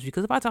relationships,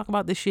 because if I talk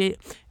about this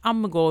shit,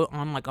 I'm going to go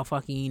on like a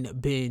fucking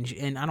binge,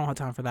 and I don't have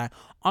time for that.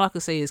 All I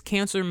could say is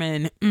cancer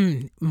men,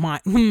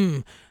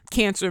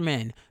 cancer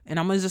men. And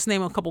I'm going to just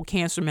name a couple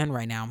cancer men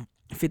right now.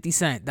 50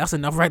 Cent. That's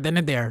enough right then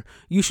and there.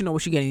 You should know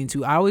what you're getting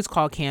into. I always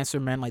call cancer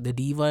men like the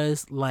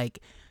divas. Like,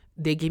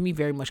 they give me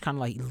very much kind of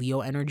like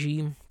Leo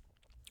energy.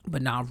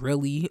 but not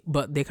really.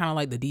 But they're kind of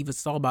like the divas.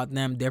 It's all about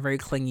them. They're very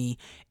clingy.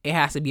 It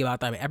has to be about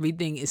them.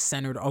 Everything is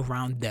centered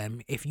around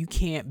them. If you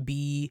can't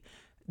be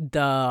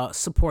the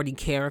supporting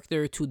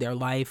character to their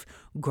life,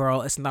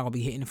 girl, it's not gonna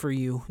be hitting for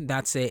you.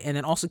 That's it. And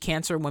then also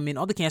Cancer women,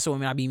 all the Cancer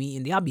women I be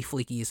meeting, they'll be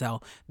flaky as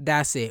hell.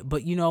 That's it.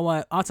 But you know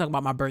what? I'll talk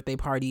about my birthday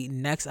party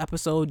next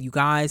episode. You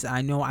guys,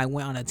 I know I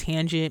went on a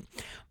tangent,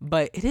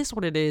 but it is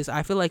what it is.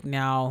 I feel like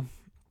now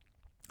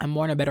I'm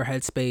more in a better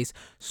headspace.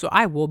 So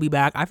I will be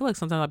back. I feel like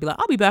sometimes I'll be like,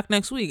 I'll be back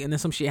next week. And then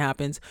some shit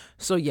happens.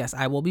 So yes,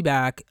 I will be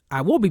back.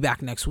 I will be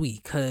back next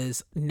week.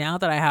 Because now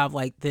that I have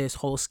like this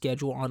whole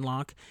schedule on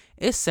lock,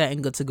 it's set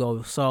and good to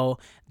go. So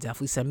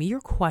definitely send me your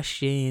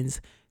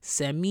questions.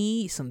 Send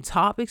me some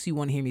topics you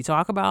want to hear me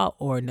talk about.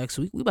 Or next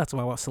week, we about to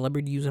talk about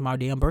celebrities in my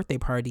damn birthday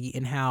party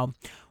and how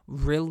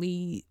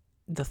really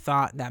the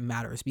thought that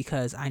matters.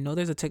 Because I know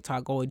there's a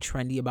TikTok going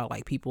trendy about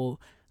like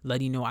people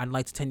letting you know I'd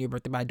like to attend your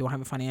birthday, but I don't have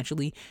it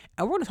financially.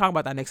 And we're going to talk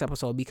about that next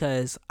episode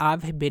because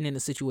I've been in a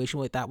situation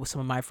with that with some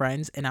of my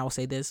friends. And I will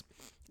say this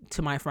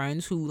to my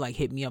friends who like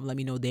hit me up, let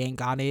me know they ain't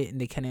got it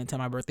and they can't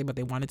attend my birthday, but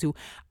they wanted to.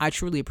 I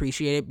truly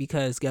appreciate it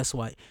because guess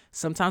what?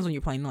 Sometimes when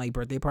you're planning like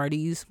birthday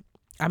parties,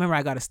 I remember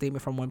I got a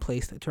statement from one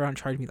place that turned around and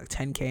charged me like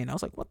 $10K. And I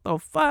was like, what the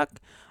fuck?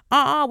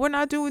 We're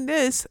not doing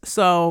this.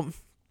 So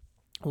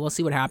we'll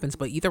see what happens.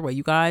 But either way,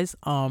 you guys,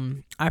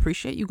 I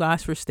appreciate you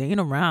guys for staying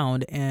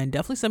around and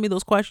definitely send me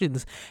those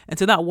questions. And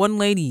to that one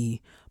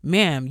lady,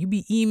 ma'am, you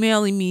be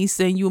emailing me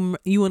saying you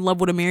in love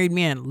with a married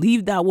man.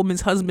 Leave that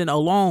woman's husband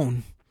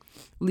alone.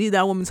 Leave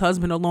that woman's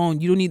husband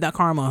alone. You don't need that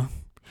karma.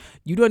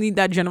 You don't need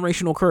that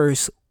generational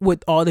curse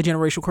with all the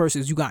generational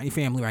curses you got in your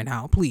family right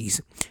now.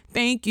 Please.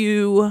 Thank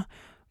you.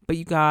 But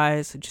you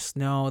guys, just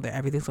know that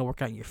everything's gonna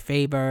work out in your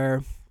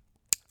favor.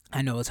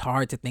 I know it's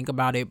hard to think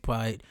about it,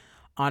 but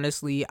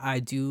honestly,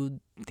 I do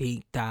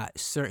think that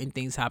certain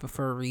things happen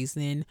for a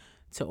reason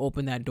to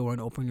open that door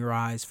and open your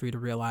eyes for you to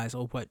realize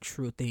what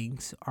true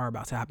things are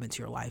about to happen to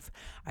your life.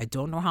 I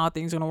don't know how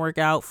things are going to work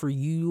out for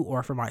you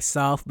or for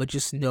myself, but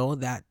just know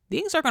that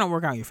things are going to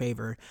work out in your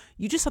favor.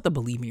 You just have to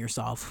believe in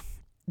yourself.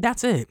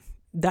 That's it.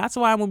 That's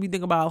why when we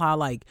think about how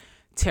like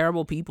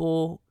terrible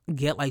people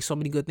get like so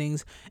many good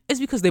things, it's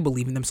because they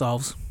believe in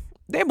themselves.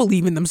 They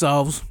believe in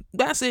themselves.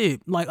 That's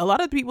it. Like a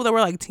lot of people that were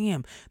like,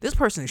 damn, this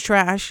person is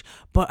trash,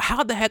 but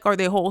how the heck are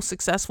they whole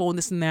successful and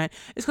this and that?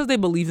 It's because they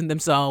believe in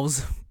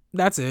themselves.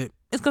 That's it.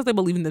 It's because they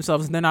believe in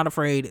themselves and they're not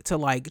afraid to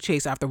like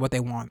chase after what they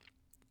want.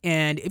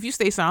 And if you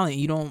stay silent,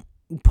 you don't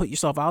put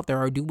yourself out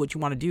there or do what you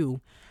want to do,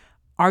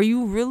 are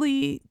you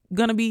really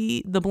going to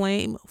be the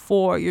blame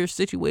for your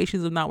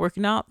situations of not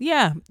working out?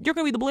 Yeah, you're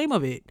going to be the blame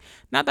of it,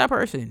 not that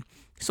person.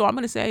 So I'm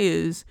going to say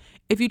is,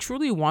 if you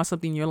truly want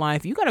something in your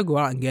life, you got to go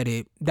out and get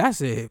it.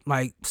 That's it.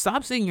 Like,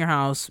 stop sitting in your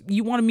house.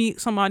 You want to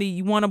meet somebody,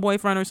 you want a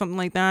boyfriend or something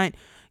like that,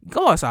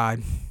 go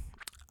outside.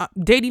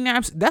 Dating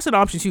apps, that's an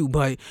option too,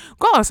 but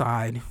go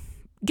outside.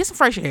 Get some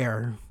fresh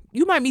air.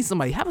 You might meet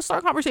somebody. Have a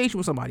start conversation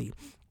with somebody.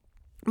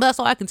 But that's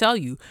all I can tell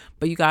you.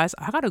 But you guys,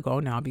 I gotta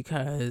go now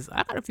because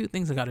I got a few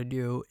things I gotta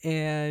do.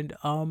 And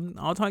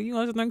I'll talk to you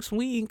guys next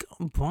week.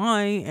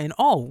 Bye. And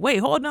oh, wait,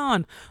 hold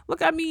on.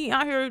 Look at me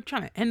out here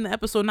trying to end the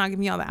episode, not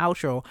giving y'all the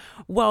outro.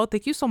 Well,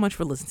 thank you so much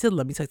for listening to the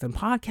Let Me Take Them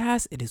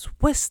podcast. It is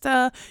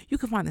Wista. You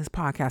can find this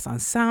podcast on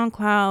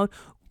SoundCloud,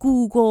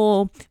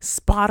 Google,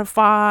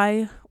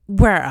 Spotify,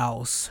 where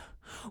else?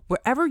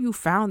 Wherever you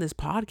found this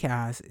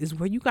podcast is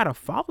where you gotta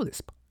follow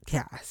this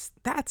podcast.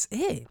 That's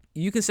it.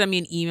 You can send me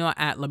an email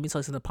at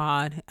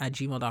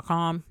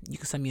letmetellyousthepod@gmail.com. You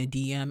can send me a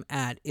DM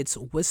at it's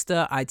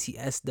Wista,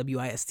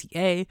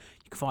 ITSWISTA. You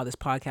can follow this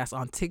podcast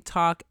on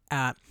TikTok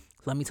at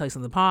Let Me Tell You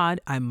Something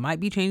Pod. I might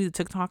be changing the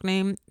TikTok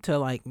name to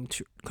like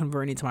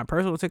converting it to my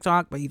personal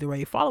TikTok, but either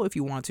way, follow if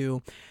you want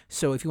to.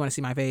 So if you want to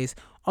see my face,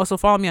 also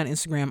follow me on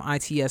Instagram,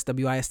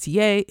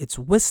 ITSWISTA. It's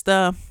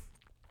Wista.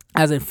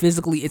 As in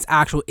physically, it's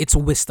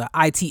Wista,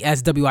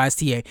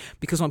 ITSWISTA.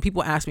 Because when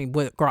people ask me,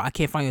 "What girl, I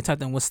can't find you,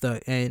 type in Wista,"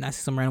 and I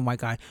see some random white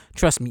guy,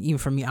 trust me, even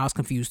for me, I was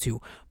confused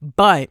too.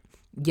 But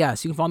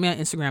yes, you can follow me on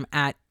Instagram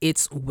at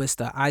it's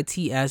Wista,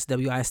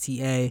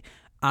 ITSWISTA.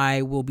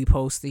 I will be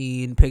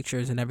posting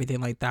pictures and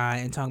everything like that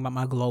and talking about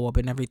my glow up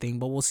and everything,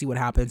 but we'll see what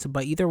happens.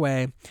 But either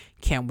way,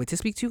 can't wait to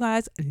speak to you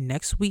guys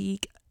next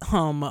week.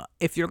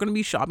 If you're going to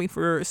be shopping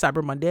for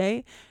Cyber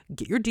Monday,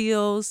 get your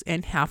deals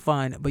and have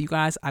fun. But you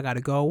guys, I got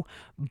to go.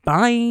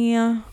 Bye.